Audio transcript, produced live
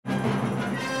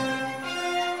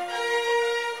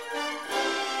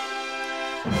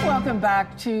Welcome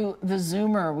back to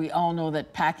theZoomer. We all know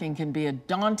that packing can be a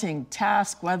daunting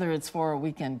task, whether it's for a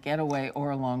weekend getaway or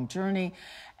a long journey.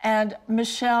 And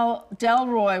Michele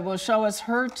Delory will show us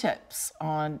her tips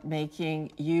on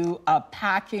making you a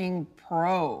packing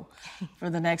pro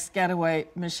for the next getaway.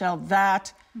 Michele,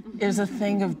 that is a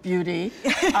thing of beauty.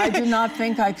 I did not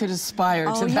think I could aspire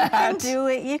to that. You can do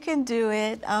it. You can do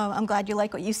it. I'm glad you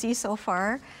like what you see so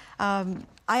far.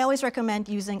 I always recommend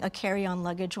using a carry-on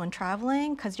luggage when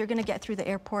traveling because you're going to get through the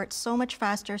airport so much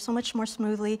faster, so much more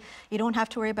smoothly. You don't have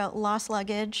to worry about lost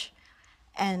luggage,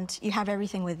 and you have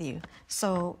everything with you.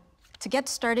 So to get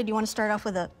started, you want to start off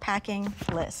with a packing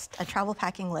list, a travel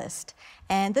packing list.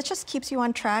 And this just keeps you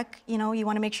on track. You know, you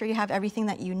want to make sure you have everything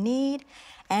that you need.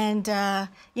 And,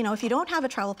 you know, if you don't have a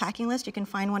travel packing list, you can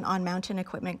find one on Mountain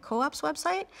Equipment Co-op's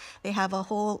website. They have a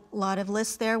whole lot of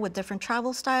lists there with different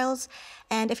travel styles.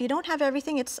 And if you don't have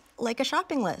everything, it's like a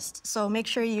shopping list. So make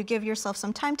sure you give yourself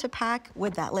some time to pack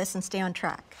with that list and stay on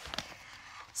track.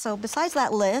 So besides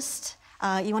that list,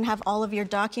 you want to have all of your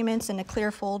documents in a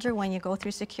clear folder when you go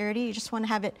through security. You just want to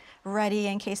have it ready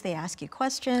in case they ask you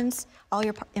questions. All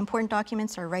your important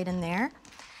documents are right in there.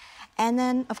 And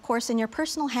then, of course, in your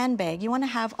personal handbag, you want to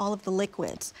have all of the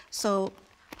liquids. So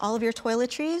all of your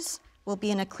toiletries will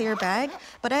be in a clear bag,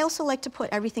 but I also like to put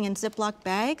everything in Ziploc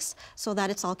bags so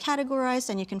that it's all categorized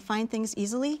and you can find things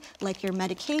easily, like your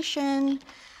medication.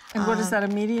 And what is that, a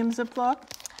medium Ziploc?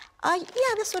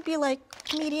 Yeah, this would be like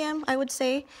medium, I would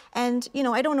say. And, you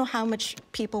know, I don't know how much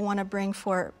people want to bring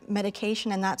for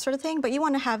medication and that sort of thing, but you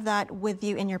want to have that with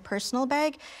you in your personal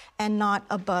bag and not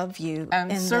above you.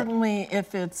 And certainly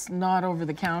if it's not over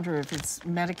the counter, if it's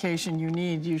medication you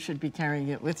need, you should be carrying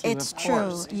it with you, It's of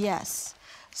course. true, yes.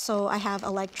 So I have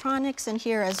electronics in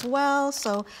here as well.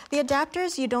 So the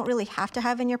adapters you don't really have to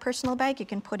have in your personal bag. You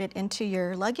can put it into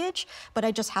your luggage, but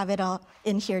I just have it all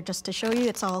in here just to show you.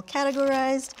 It's all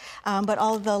categorized, but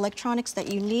all of the electronics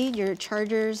that you need, your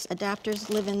chargers, adapters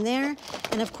live in there.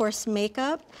 And of course,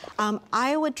 makeup.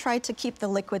 I would try to keep the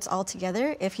liquids all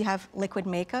together. If you have liquid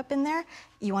makeup in there,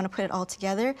 you want to put it all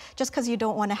together just because you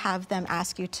don't want to have them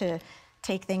ask you to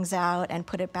take things out and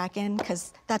put it back in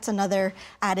because that's another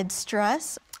added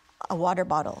stress. A water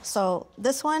bottle. So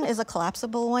this one is a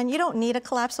collapsible one. You don't need a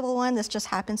collapsible one. This just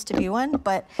happens to be one.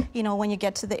 But you know, when you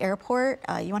get to the airport,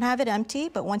 you want to have it empty.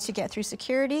 But once you get through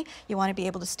security, you want to be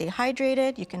able to stay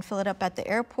hydrated. You can fill it up at the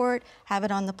airport, have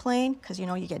it on the plane because you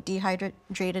know you get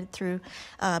dehydrated through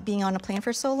being on a plane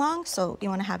for so long. So you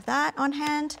want to have that on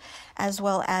hand, as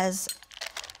well as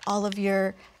all of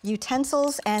your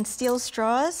utensils and steel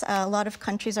straws. A lot of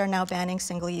countries are now banning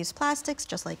single-use plastics,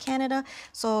 just like Canada.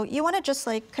 So you want to just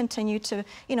like continue to,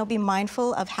 you know, be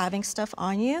mindful of having stuff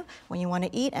on you when you want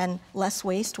to eat and less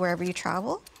waste wherever you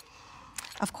travel.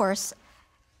 Of course,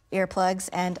 earplugs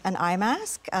and an eye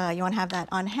mask. You want to have that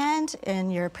on hand in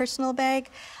your personal bag.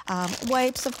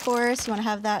 Wipes, of course. You want to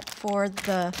have that for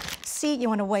the seat. You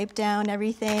want to wipe down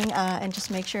everything and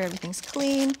just make sure everything's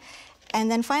clean. And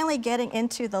then finally getting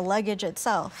into the luggage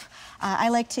itself. I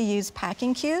like to use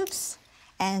packing cubes.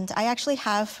 And I actually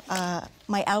have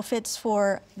my outfits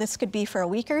for, this could be for a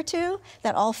week or two,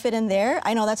 that all fit in there.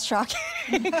 I know that's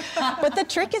shocking. But the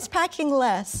trick is packing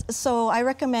less. So I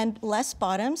recommend less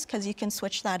bottoms because you can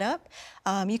switch that up.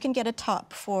 You can get a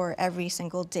top for every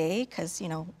single day because, you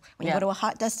know, when you go to a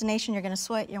hot destination, you're going to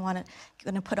sweat. You're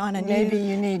going to put on a Maybe new,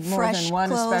 you need more fresh than one,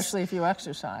 clothes. especially if you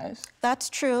exercise. That's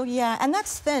true, yeah. And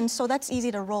that's thin, so that's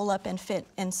easy to roll up and fit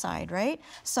inside, right?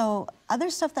 So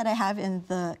other stuff that I have in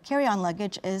the carry-on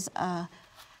luggage is a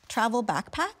travel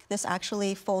backpack. This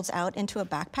actually folds out into a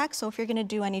backpack. So if you're going to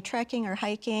do any trekking or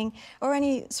hiking or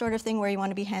any sort of thing where you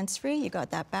want to be hands-free, you got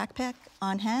that backpack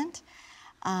on hand.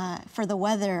 For the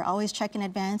weather, always check in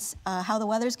advance how the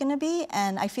weather's going to be.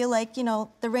 And I feel like, you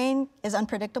know, the rain is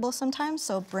unpredictable sometimes,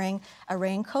 so bring a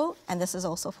raincoat. And this is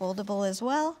also foldable as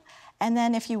well. And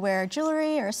then if you wear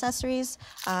jewelry or accessories,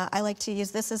 I like to use,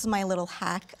 this is my little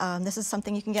hack. This is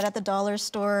something you can get at the dollar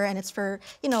store, and it's for,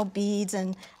 you know, beads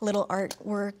and little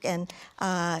artwork. And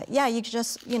yeah, you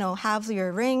just, you know, have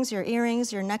your rings, your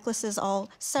earrings, your necklaces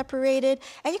all separated.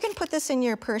 And you can put this in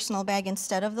your personal bag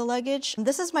instead of the luggage.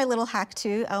 This is my little hack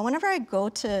too. Whenever I go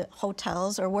to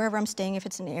hotels or wherever I'm staying, if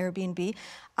it's an Airbnb,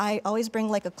 I always bring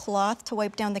like a cloth to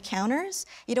wipe down the counters.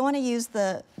 You don't want to use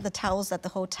the towels that the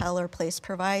hotel or place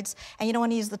provides, and you don't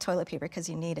want to use the toilet paper because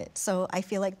you need it. So I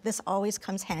feel like this always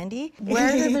comes handy.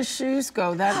 Where do the shoes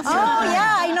go? That's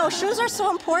yeah, I know. Shoes are so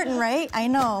important, right? I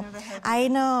know. I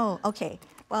know. Okay.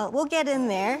 Well, we'll get in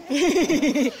there.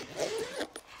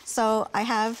 So I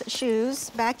have shoes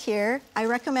back here. I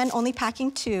recommend only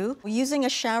packing 2. Using a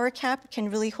shower cap can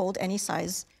really hold any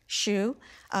size shoe.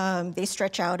 They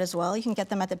stretch out as well. You can get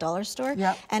them at the dollar store.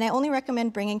 Yep. And I only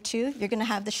recommend bringing 2. You're gonna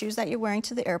have the shoes that you're wearing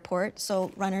to the airport,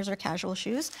 so runners or casual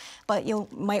shoes, but you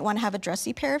might wanna have a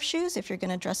dressy pair of shoes if you're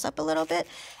gonna dress up a little bit.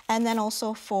 And then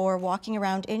also for walking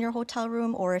around in your hotel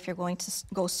room, or if you're going to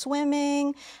go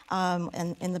swimming,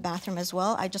 and in the bathroom as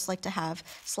well, I just like to have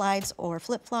slides or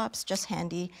flip-flops just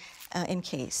handy in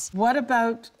case. What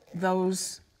about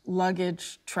those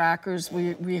luggage trackers?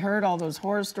 We heard all those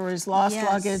horror stories, lost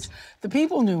Yes. luggage. The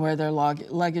people knew where their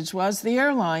luggage was. The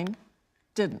airline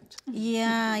didn't.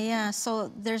 Yeah.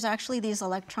 So there's actually these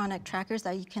electronic trackers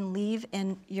that you can leave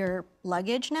in your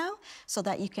luggage now so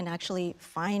that you can actually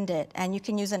find it. And you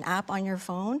can use an app on your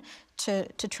phone to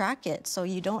track it, so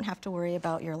you don't have to worry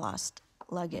about your lost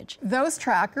luggage. Those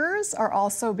trackers are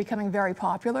also becoming very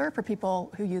popular for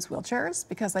people who use wheelchairs,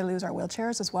 because they lose our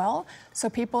wheelchairs as well. So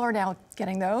people are now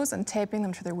getting those and taping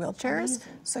them to their wheelchairs,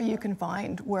 so you can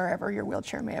find wherever your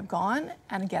wheelchair may have gone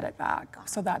and get it back.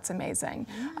 So that's amazing.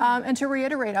 And to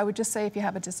reiterate, I would just say if you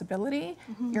have a disability,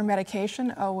 your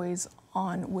medication always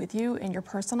on with you in your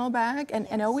personal bag,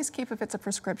 and always keep, if it's a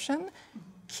prescription,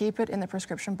 keep it in the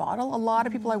prescription bottle. A lot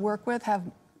of people I work with have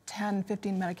 10,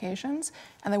 15 medications,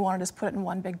 and they want to just put it in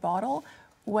one big bottle.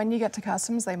 When you get to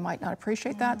customs, they might not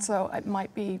appreciate that, so it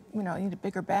might be, you need a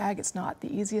bigger bag. It's not the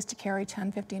easiest to carry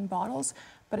 10, 15 bottles,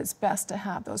 but it's best to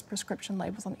have those prescription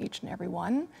labels on each and every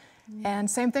one. And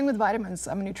same thing with vitamins.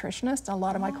 I'm a nutritionist, and a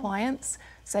lot of my clients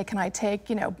say, can I take,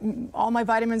 all my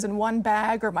vitamins in one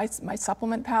bag, or my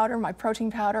supplement powder, my protein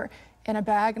powder in a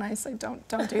bag? And I say, don't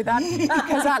do that,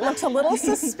 because that looks a little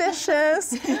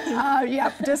suspicious.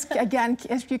 Just again,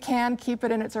 if you can, keep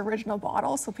it in its original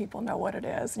bottle so people know what it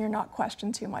is and you're not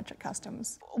questioned too much at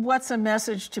customs. What's a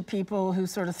message to people who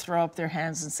sort of throw up their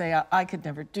hands and say, I could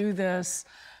never do this,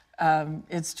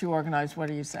 it's too organized? What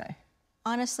do you say?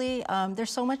 Honestly,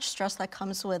 there's so much stress that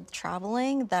comes with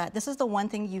traveling that this is the one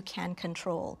thing you can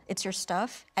control. It's your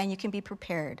stuff, and you can be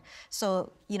prepared.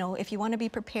 So, if you want to be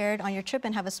prepared on your trip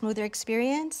and have a smoother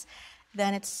experience,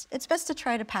 then it's best to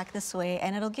try to pack this way,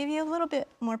 and it'll give you a little bit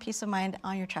more peace of mind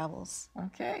on your travels.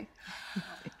 Okay.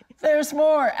 There's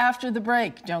more after the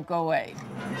break. Don't go away.